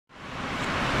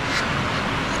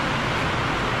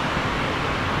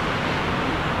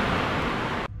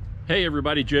Hey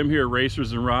everybody, Jim here,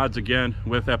 Racers and Rods again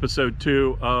with episode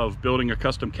 2 of building a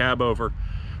custom cab over.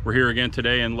 We're here again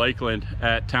today in Lakeland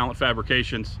at Talent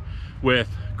Fabrications with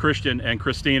Christian and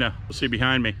Christina. You'll see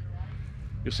behind me,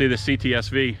 you'll see the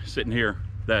CTSV sitting here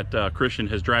that Christian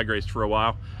has drag raced for a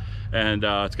while. And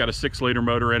it's got a 6-liter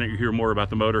motor in it. You'll hear more about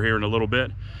the motor here in a little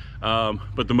bit.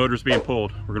 But the motor's being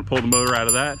pulled. We're gonna pull the motor out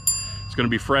of that. It's going to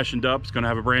be freshened up. It's going to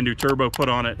have a brand new turbo put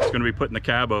on it. It's going to be putting the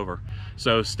cab over.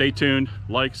 So stay tuned,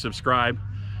 like, subscribe,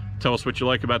 tell us what you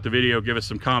like about the video, give us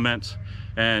some comments,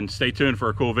 and stay tuned for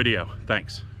a cool video.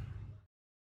 Thanks.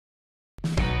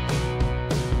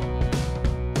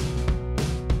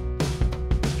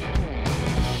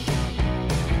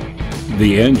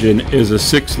 The engine is a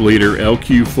 6-liter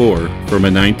LQ4 from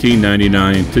a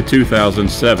 1999 to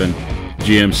 2007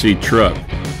 GMC truck,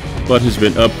 but has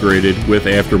been upgraded with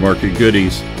aftermarket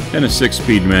goodies and a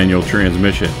 6-speed manual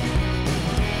transmission.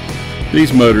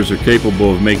 These motors are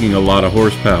capable of making a lot of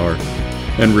horsepower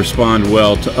and respond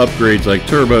well to upgrades like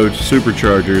turbos,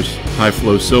 superchargers,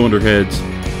 high-flow cylinder heads,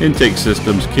 intake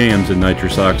systems, cams, and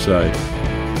nitrous oxide.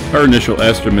 Our initial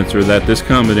estimates are that this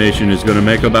combination is going to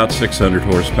make about 600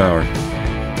 horsepower.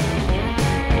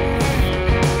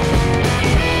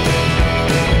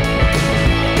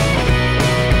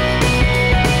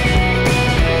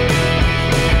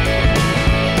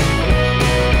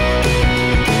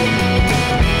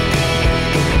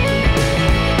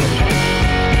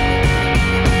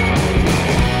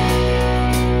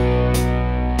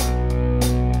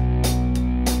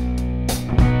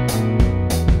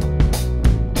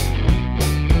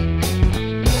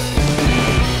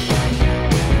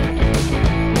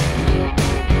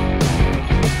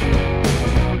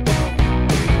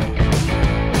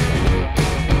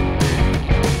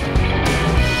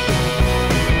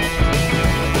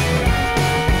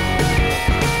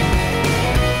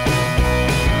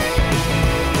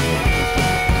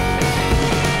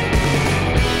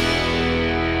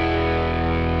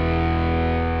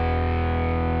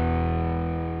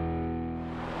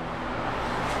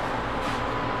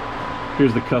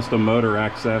 Here's the custom motor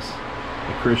access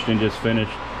that Christian just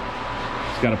finished.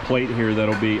 It's got a plate here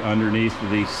that'll be underneath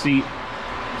the seat.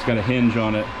 It's got a hinge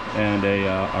on it and a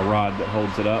rod that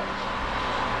holds it up.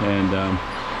 And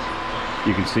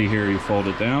you can see here, you fold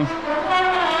it down.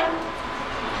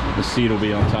 The seat will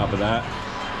be on top of that.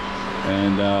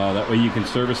 And that way you can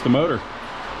service the motor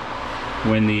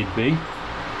when need be.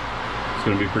 It's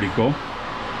going to be pretty cool.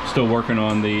 Still working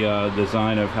on the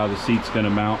design of how the seat's going to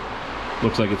mount.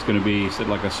 Looks like it's going to be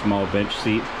like a small bench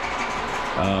seat.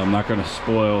 I'm not going to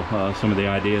spoil some of the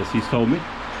ideas he's told me.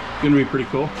 It's going to be pretty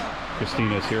cool.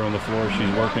 Christina's here on the floor.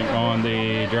 She's working on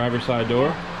the driver's side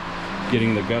door,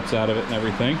 getting the guts out of it and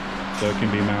everything so it can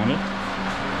be mounted.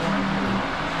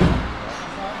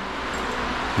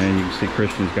 And you can see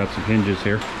Christian's got some hinges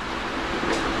here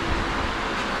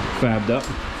fabbed up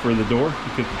for the door to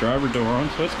get the driver door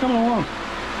on. So it's coming along.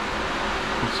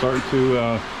 It's starting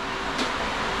to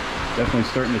definitely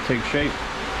starting to take shape.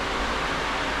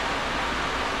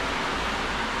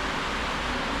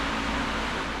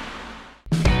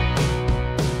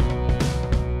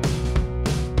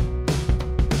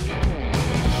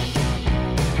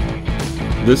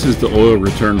 This is the oil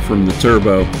return from the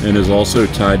turbo and is also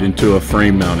tied into a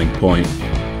frame mounting point.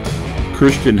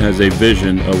 Christian has a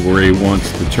vision of where he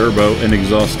wants the turbo and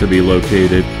exhaust to be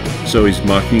located, so he's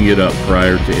mocking it up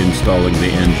prior to installing the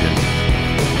engine.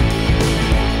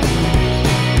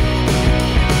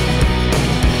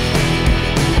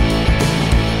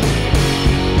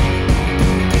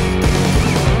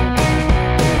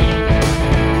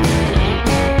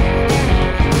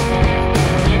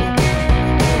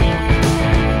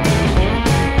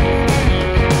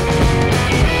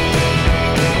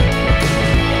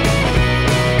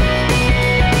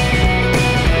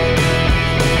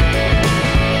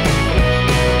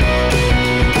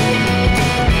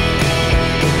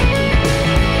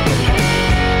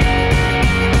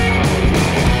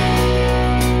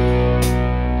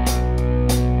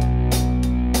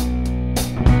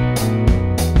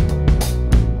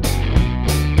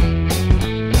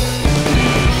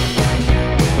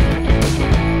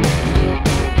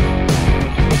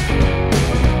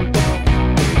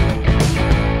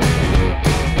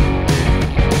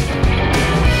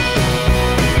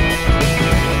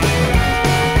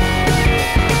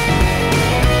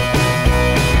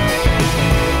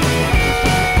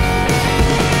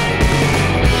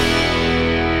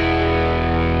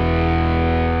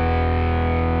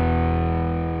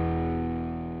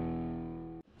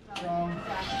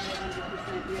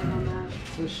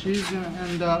 So she's gonna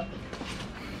end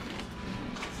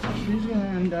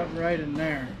up right in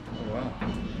there. Oh wow.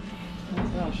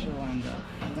 That's how she'll end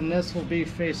up. And this will be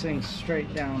facing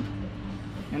straight down.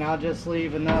 And I'll just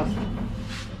leave enough.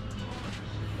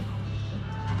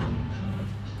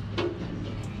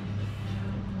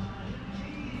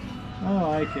 I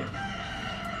like it.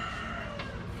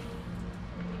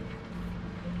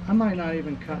 I might not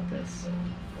even cut this.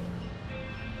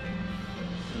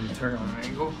 You turn on an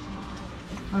angle.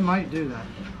 I might do that.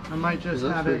 I might just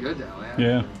have it. Good that way.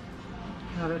 Yeah.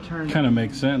 Have it turned. Kind of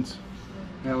makes sense.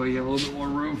 That way you have a little bit more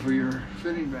room for your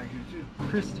fitting back here too.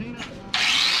 Christina.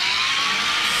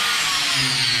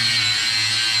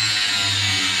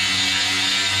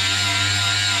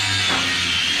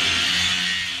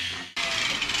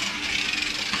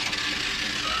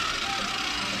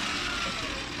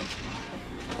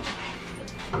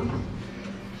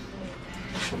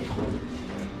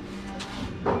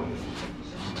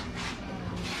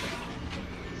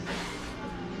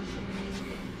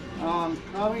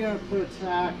 Probably gonna put a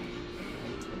tack.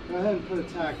 Go ahead and put a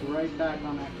tack right back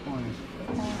on that corner.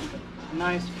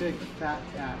 Nice big fat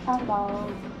tack.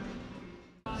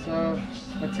 So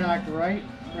a tack right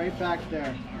back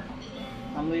there.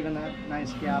 I'm leaving that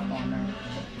nice gap on there.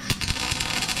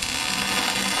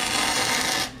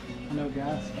 No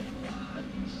gas.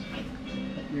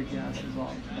 Your gas is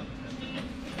off.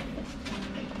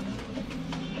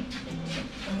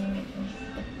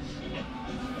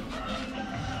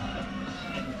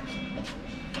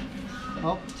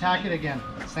 Oh, tack it again,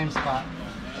 same spot.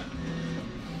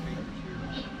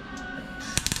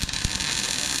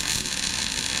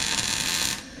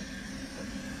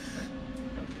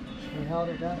 We held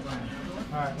it that way.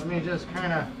 All right, let me just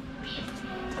kind of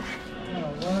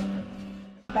look.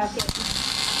 Back in.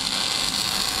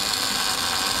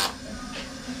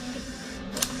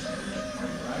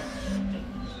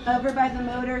 Over by the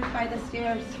motors, by the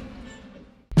stairs.